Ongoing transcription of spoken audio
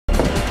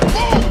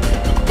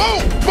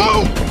Move!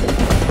 Move!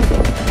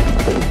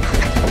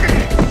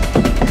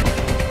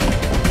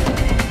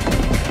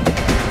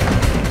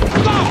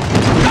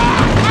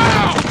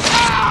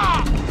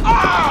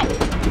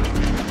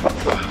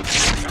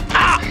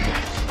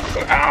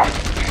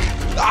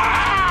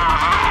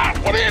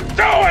 What are you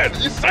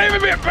doing? You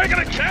saving me and baking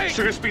a cake?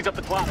 Sugar speeds up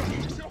the clock.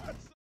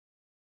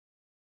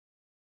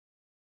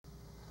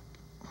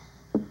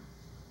 I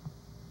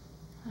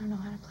don't know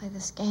how to play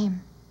this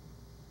game.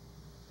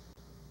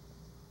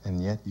 And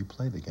yet you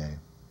play the game.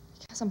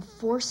 Because I'm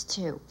forced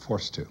to.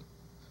 Forced to.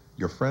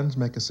 Your friends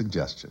make a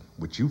suggestion,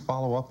 which you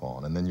follow up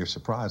on, and then you're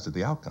surprised at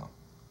the outcome.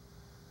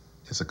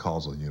 It's a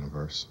causal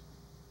universe.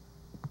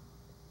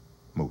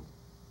 Move.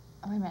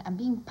 Oh, wait a minute. I'm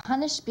being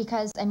punished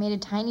because I made a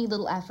tiny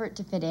little effort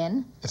to fit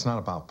in? It's not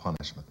about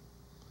punishment.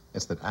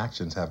 It's that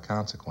actions have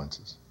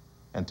consequences.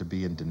 And to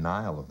be in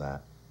denial of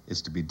that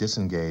is to be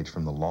disengaged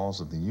from the laws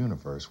of the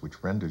universe,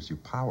 which renders you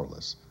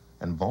powerless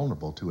and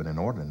vulnerable to an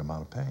inordinate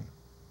amount of pain.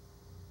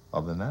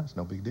 Other than that, it's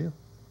no big deal.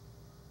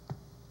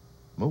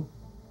 Move.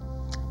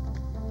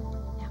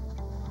 Yeah.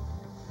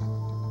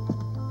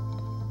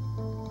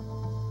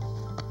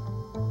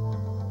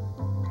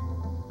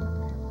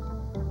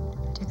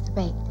 I took the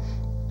bait.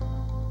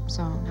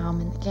 So now I'm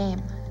in the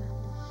game.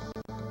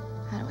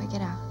 How do I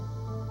get out?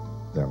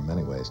 There are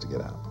many ways to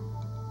get out.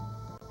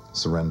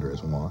 Surrender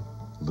is one,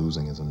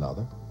 losing is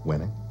another,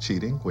 winning,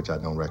 cheating, which I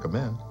don't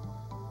recommend.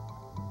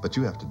 But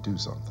you have to do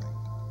something.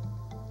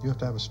 You have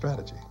to have a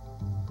strategy.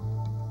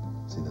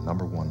 See, the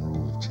number one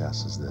rule of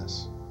chess is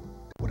this.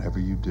 Whatever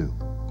you do,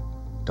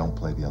 don't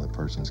play the other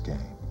person's game.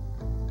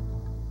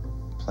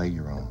 Play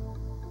your own.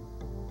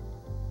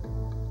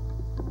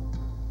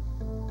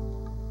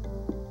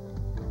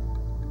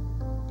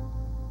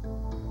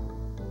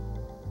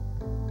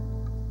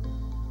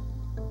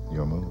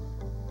 Your move.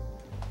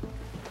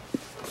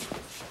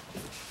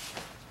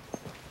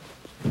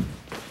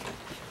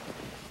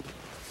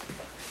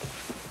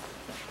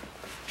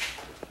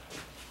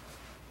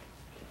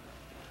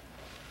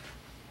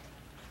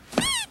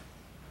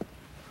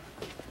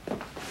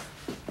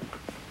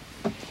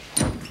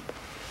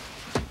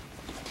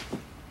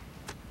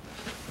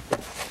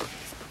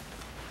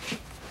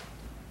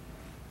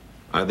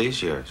 Are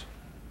these yours?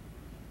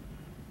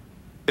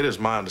 It is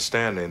my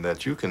understanding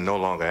that you can no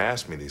longer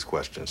ask me these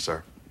questions,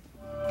 sir.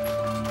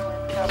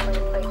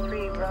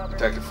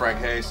 Detective Frank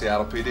Hayes,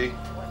 Seattle PD.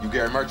 You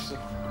Gary Murchison?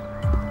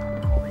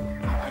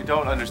 I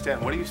don't understand.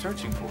 What are you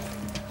searching for?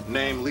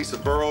 Name Lisa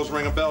Burrows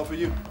ring a bell for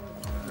you?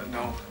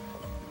 No.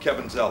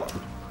 Kevin Zeller,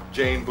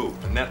 Jane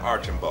Booth, Annette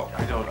Archambault.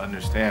 I don't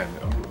understand.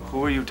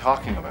 Who are you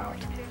talking about?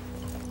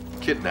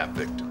 Kidnap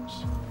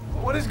victims.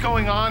 What is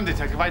going on,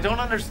 Detective? I don't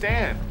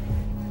understand.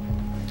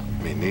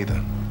 Me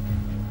neither.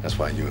 That's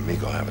why you and me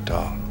gonna have a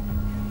talk.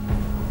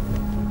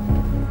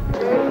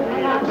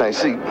 Now,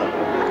 see,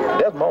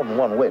 there's more than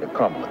one way to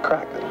crumble a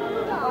cracker.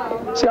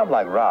 See, I'm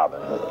like Robin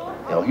Hood.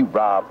 You know, he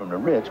robbed from the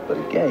rich, but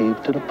he gave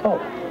to the poor.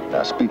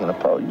 Now, speaking of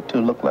poor, you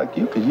two look like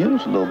you could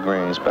use a little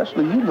green,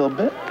 especially you a little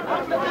bit.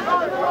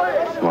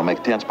 You wanna make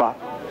a 10 spot?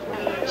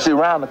 See,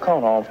 around the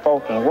corner on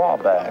 4th and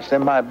Wabash, there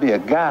might be a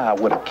guy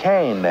with a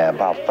cane there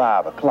about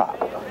 5 o'clock.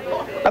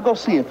 Now, go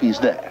see if he's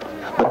there.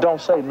 But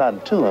don't say nothing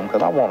to him,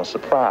 because I want to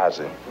surprise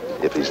him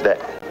if he's there.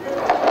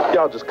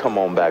 Y'all just come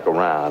on back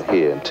around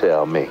here and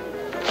tell me.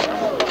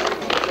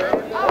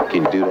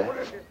 Can you do that?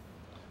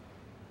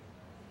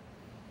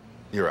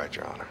 You're right,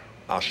 Your Honor.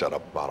 I'll shut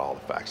up about all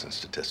the facts and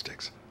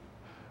statistics.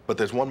 But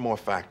there's one more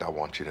fact I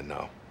want you to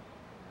know.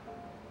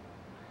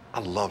 I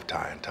love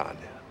Ty and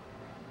Tanya.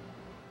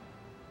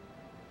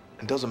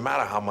 It doesn't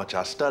matter how much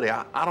I study,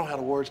 I don't have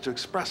the words to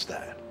express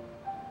that.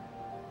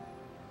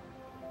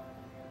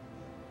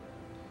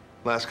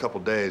 Last couple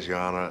days, Your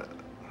Honor,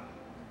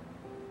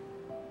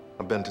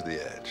 I've been to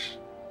the edge.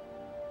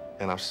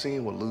 And I've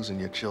seen what losing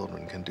your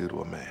children can do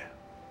to a man.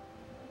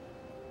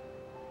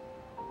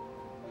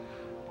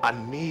 I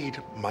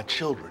need my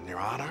children, Your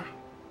Honor.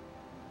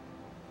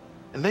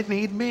 And they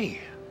need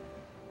me.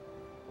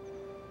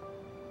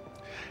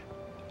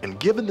 And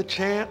given the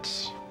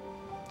chance,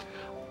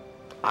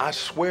 I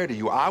swear to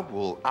you, I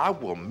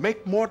will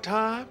make more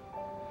time.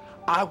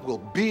 I will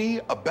be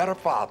a better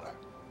father.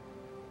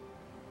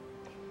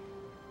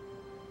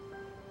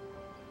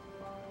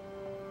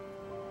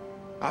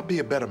 I'll be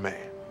a better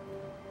man.